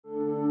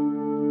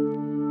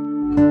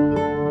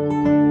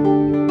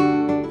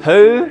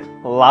Who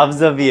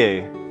loves a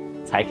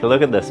view? Take a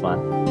look at this one.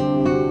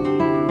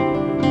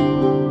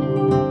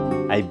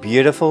 A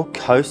beautiful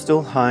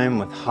coastal home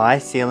with high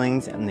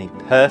ceilings and the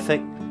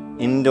perfect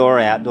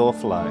indoor-outdoor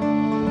flow.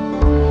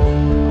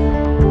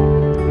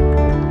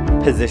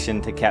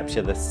 Positioned to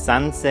capture the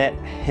sunset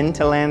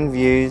hinterland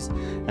views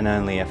and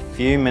only a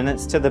few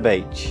minutes to the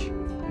beach.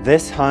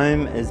 This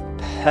home is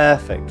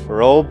perfect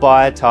for all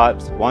buyer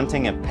types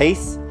wanting a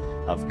piece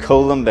of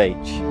Coolum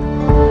Beach.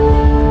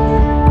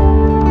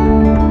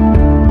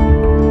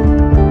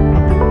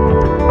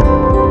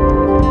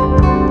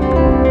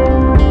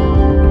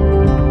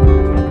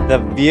 The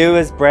view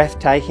is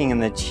breathtaking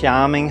and the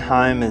charming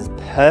home is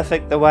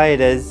perfect the way it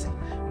is,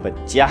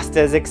 but just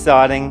as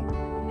exciting,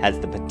 has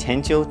the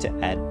potential to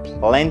add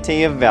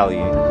plenty of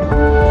value.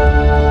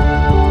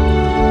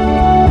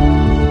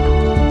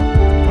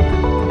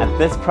 At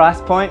this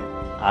price point,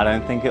 I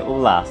don't think it will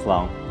last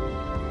long.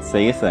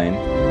 See you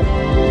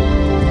soon.